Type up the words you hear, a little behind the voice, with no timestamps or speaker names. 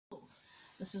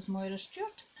This is Moira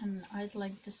Stewart, and I'd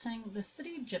like to sing The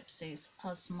Three Gypsies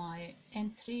as my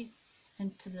entry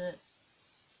into the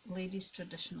ladies'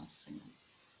 traditional singing.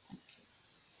 Thank you.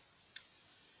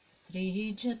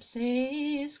 Three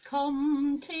gypsies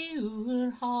come to our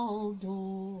hall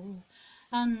door,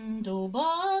 and oh,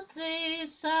 but they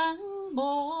sang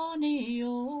bonny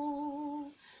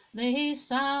o. They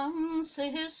sang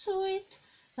sae sweet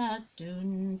that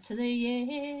doon to the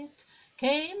yett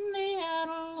came the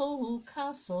Earl o'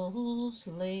 Castle's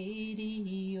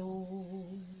lady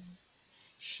o.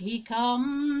 She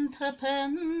come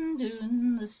trippin'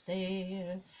 doon the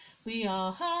stair, wi'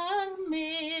 a' her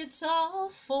maids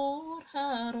afore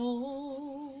her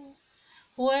o.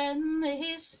 When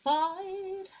they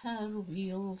spied her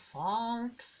weel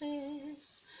fart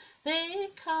face, they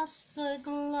cast the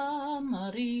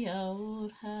glamourie ower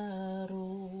her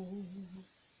o.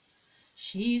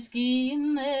 She's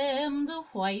gi'en them the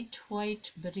white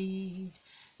breed,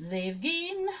 they've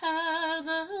gi'en her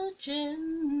the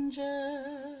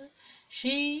ginger.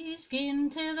 She's gi'en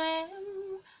to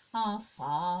them a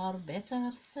far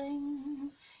better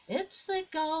thing, it's the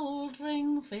gold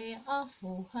ring fae off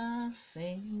o' her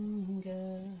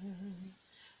finger.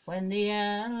 When the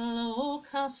Earl o'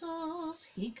 Castles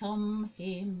he come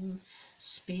hame,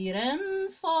 speirin'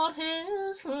 for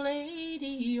his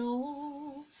lady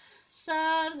o.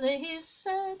 Sir, they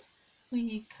said,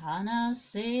 we canna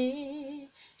say,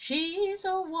 she's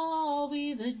awa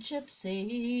wi' the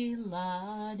gypsy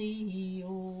laddie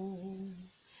o.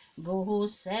 Go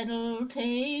settle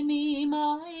tae me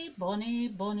my bonny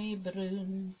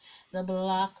broon, the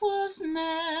black was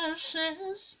ne'er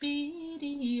sae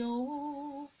speedy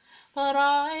o. For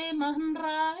I maun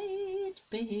ride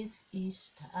baith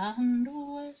east and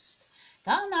west,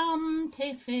 gan am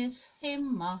tae face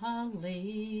him my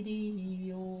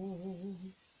lady o.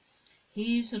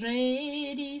 He's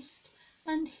rade east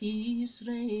and he's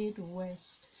rade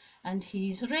west, and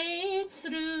he's rade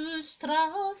through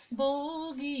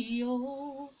Strathbogie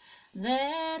o.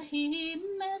 There he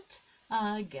met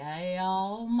a gay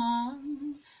old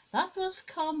man that was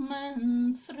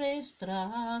comin' frae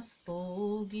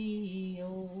Strathbogie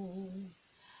o.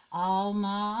 Old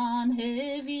man,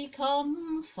 have ye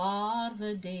come for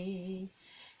the day?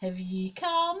 Have ye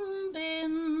come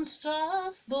ben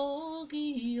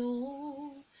Strathbogie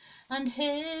o? And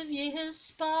have ye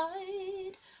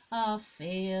spied a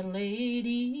fair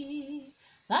lady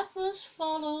that was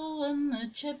following the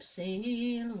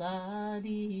gypsy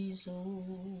laddies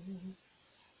o?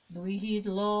 Great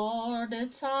Lord,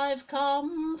 it's I've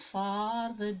come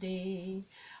for the day,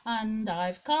 and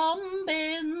I've come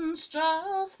ben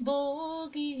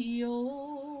Strathbogie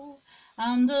o.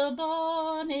 And the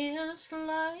bonniest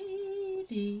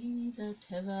lady that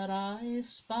ever I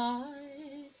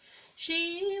spied,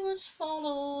 she was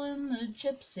following the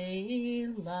gypsy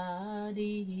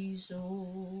laddies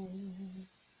o.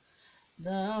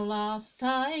 The last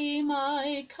time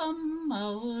I come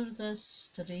o'er the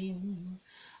stream,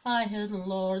 I had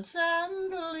lords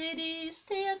and ladies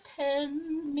to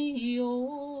attend me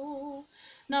o.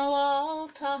 Now I'll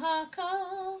tak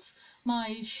off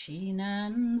my sheen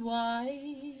and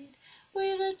wide,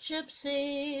 wi' the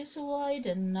gypsies wide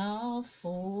enough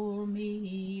for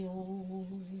me o.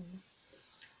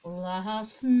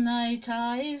 Last night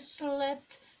I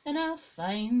slept in a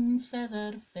fine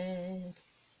feather bed,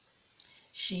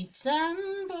 sheets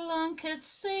and blankets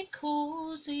sae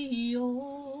cozy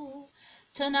o.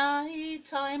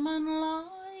 Tonight I maun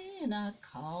lie in a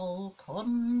cauld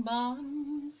corn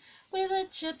barn, wi' the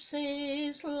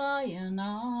gypsies lying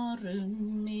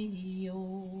around me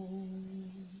o.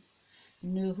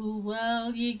 Noo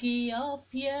will ye gie up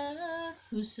your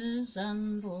houses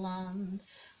and land,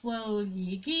 will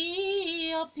ye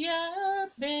gie up your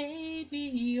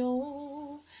baby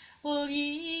o? Will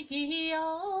ye gie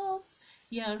up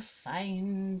your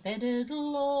fine bedded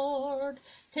lord,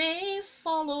 to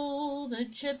follow the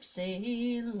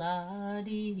gypsy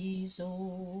laddies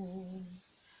o?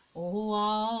 Oh,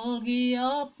 I'll gie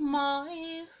up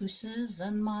my houses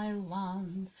and my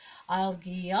land, I'll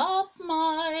gie up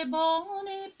my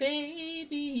bonny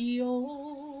baby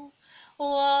o.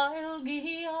 Oh, I'll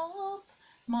gie up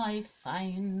my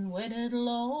fine wedded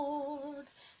lord,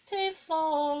 to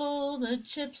follow the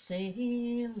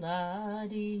gypsy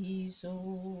laddies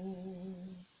o.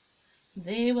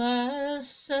 They were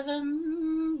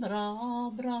 7 bra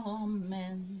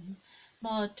men,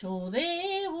 but oh,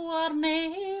 they were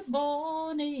nae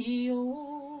bonny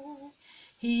o.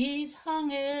 He's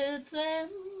hanged them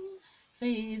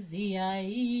fae the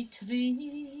ae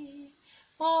tree,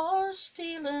 for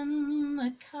stealing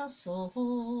the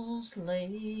castle's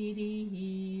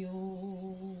lady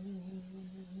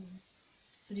o.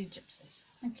 Three Gypsies.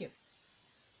 Thank you.